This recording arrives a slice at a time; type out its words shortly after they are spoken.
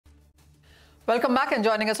Welcome back, and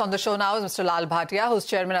joining us on the show now is Mr. Bhatia, who's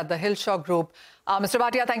chairman at the Hilshaw Group. Mr.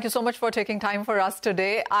 Bhatia, thank you so much for taking time for us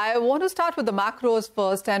today. I want to start with the macros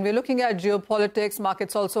first, and we're looking at geopolitics.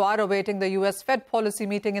 Markets also are awaiting the U.S. Fed policy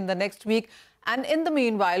meeting in the next week. And in the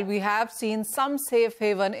meanwhile, we have seen some safe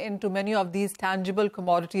haven into many of these tangible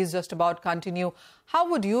commodities just about continue. How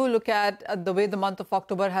would you look at the way the month of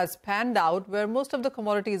October has panned out, where most of the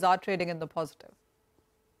commodities are trading in the positive?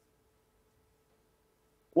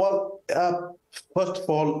 Well, first of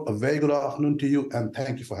all, a very good afternoon to you, and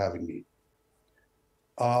thank you for having me.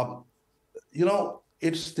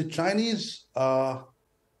 It's the Chinese the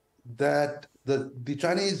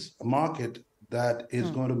Chinese market that is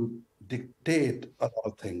going to dictate a lot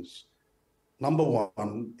of things. Number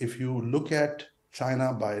one, if you look at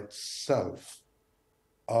China by itself,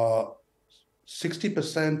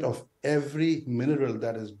 60% of every mineral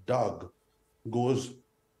that is dug goes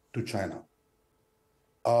to China.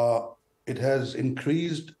 It has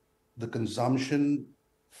increased the consumption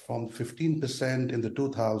from 15% in the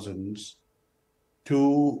 2000s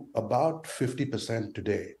to about 50%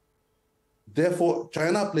 today. Therefore,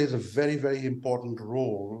 China plays a very, very important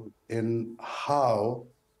role in how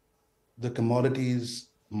the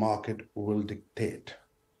commodities market will dictate.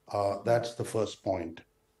 That's the first point.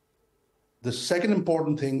 The second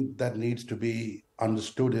important thing that needs to be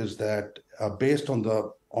understood is that based on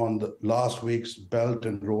the last week's Belt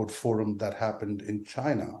and Road Forum that happened in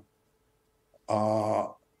China,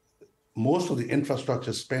 most of the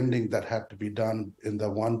infrastructure spending that had to be done in the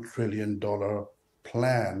 $1 trillion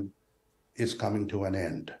plan is coming to an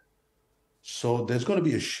end. So there's going to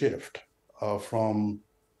be a shift from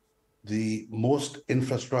the most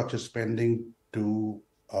infrastructure spending to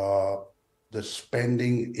the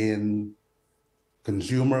spending in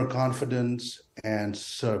consumer confidence and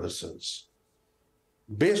services.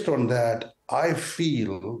 Based on that, I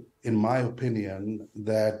feel, in my opinion,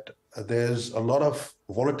 that there's a lot of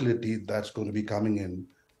volatility that's going to be coming in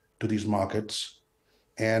to these markets.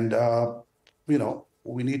 And,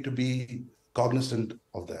 we need to be cognizant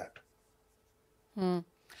of that.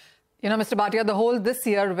 Mr. Bhatia, the whole this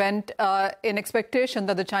year went in expectation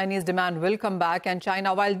that the Chinese demand will come back. And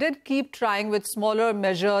China, while did keep trying with smaller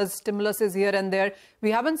measures, stimuluses here and there, we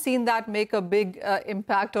haven't seen that make a big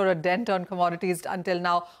impact or a dent on commodities until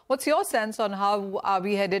now. What's your sense on how are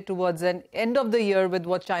we headed towards an end of the year with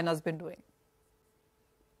what China's been doing?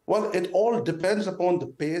 Well, it all depends upon the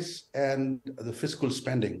pace and the fiscal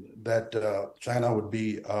spending that China would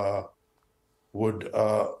be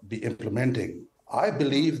implementing. I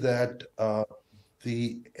believe that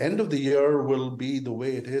the end of the year will be the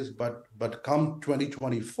way it is, but come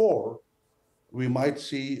 2024, we might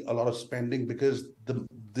see a lot of spending because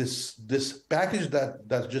this package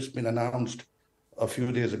that's just been announced a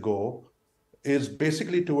few days ago is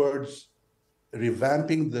basically towards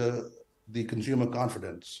revamping the consumer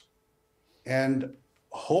confidence. And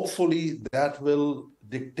hopefully that will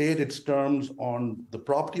dictate its terms on the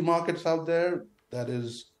property markets out there that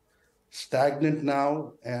is stagnant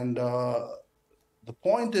now. And the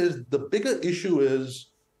point is, the bigger issue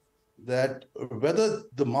is that whether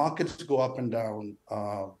the markets go up and down,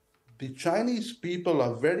 the Chinese people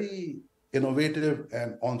are very innovative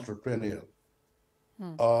and entrepreneurial.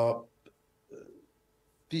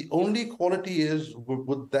 The only quality is,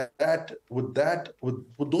 would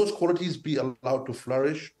those qualities be allowed to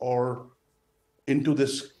flourish or into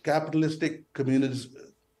this capitalistic communist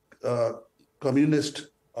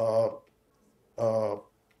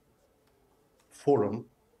forum,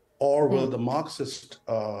 or will the Marxist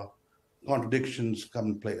contradictions come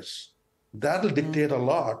in place? That'll dictate a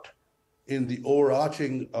lot in the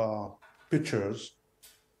overarching pictures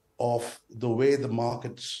of the way the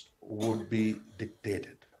markets would be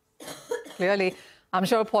dictated. Clearly, I'm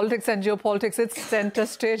sure politics and geopolitics, it's center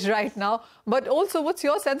stage right now. But also, what's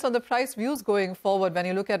your sense on the price views going forward when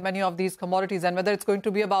you look at many of these commodities, and whether it's going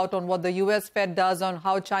to be about on what the U.S. Fed does, on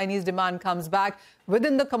how Chinese demand comes back?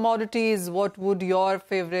 Within the commodities, what would your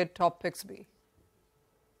favorite top picks be?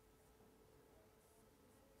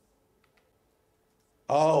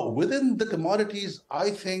 Within the commodities,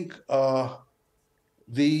 I think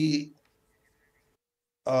the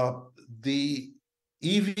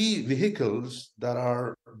EV vehicles that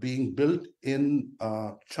are being built in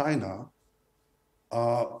China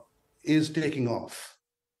is taking off.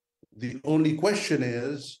 The only question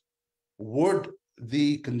is, would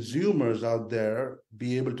the consumers out there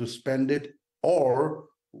be able to spend it, or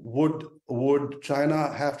would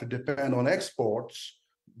China have to depend on exports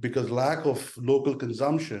because lack of local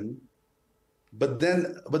consumption? But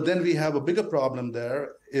then we have a bigger problem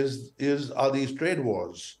there are these trade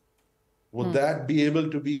wars. Would that be able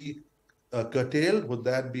to be curtailed? Would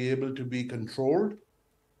that be able to be controlled?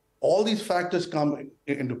 All these factors come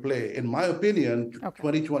into play. In my opinion,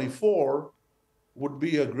 2024 would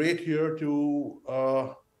be a great year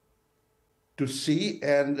to see.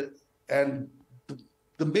 And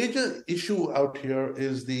the major issue out here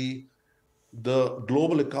is the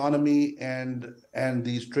global economy and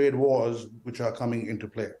these trade wars which are coming into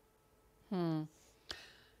play.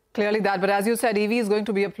 Clearly that, but as you said, EV is going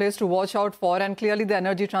to be a place to watch out for, and clearly the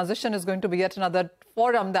energy transition is going to be yet another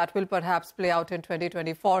forum that will perhaps play out in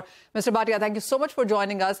 2024. Mr. Bhatia, thank you so much for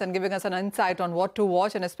joining us and giving us an insight on what to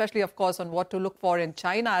watch, and especially, of course, on what to look for in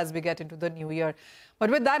China as we get into the new year. But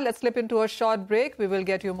with that, let's slip into a short break. We will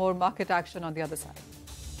get you more market action on the other side.